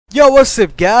Yo, what's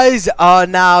up guys?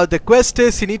 Now the quest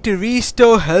is you need to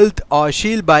restore health or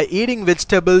shield by eating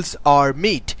vegetables or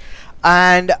meat.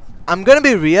 And I'm gonna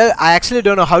be real, I actually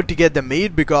don't know how to get the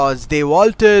meat because they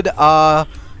vaulted the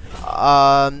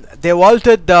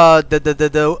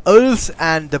owls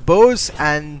and the bows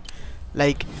and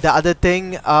like the other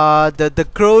thing, the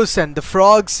crows and the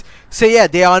frogs. So yeah,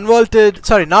 they unvaulted,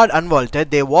 sorry, not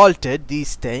unvaulted, they vaulted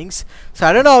these things. So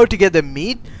I don't know how to get the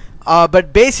meat.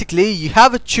 But basically you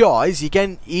have a choice. You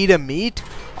can eat a meat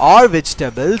or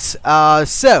vegetables. Yeah,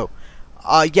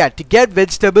 to get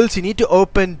vegetables you need to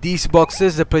open these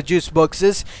boxes, the produce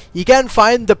boxes. You can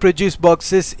find the produce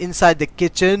boxes inside the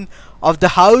kitchen of the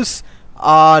house,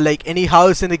 like any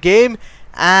house in the game.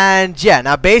 And yeah,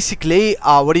 now basically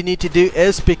what you need to do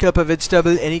is pick up a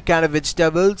vegetable, any kind of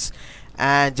vegetables,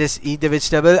 and just eat the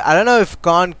vegetable. I don't know if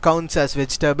corn counts as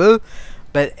vegetable,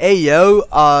 but hey yo,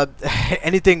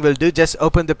 anything will do. Just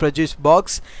open the produce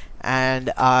box and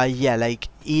yeah, like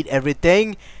eat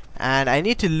everything. And I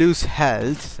need to lose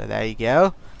health, so there you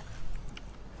go.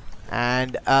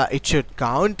 And it should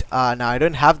count. Now I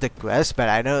don't have the quest, but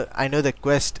I know the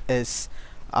quest is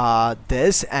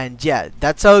this. And yeah,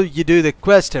 that's how you do the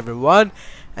quest, everyone.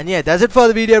 And yeah, that's it for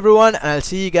the video, everyone, and I'll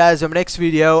see you guys on the next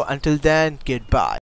video. Until then, goodbye.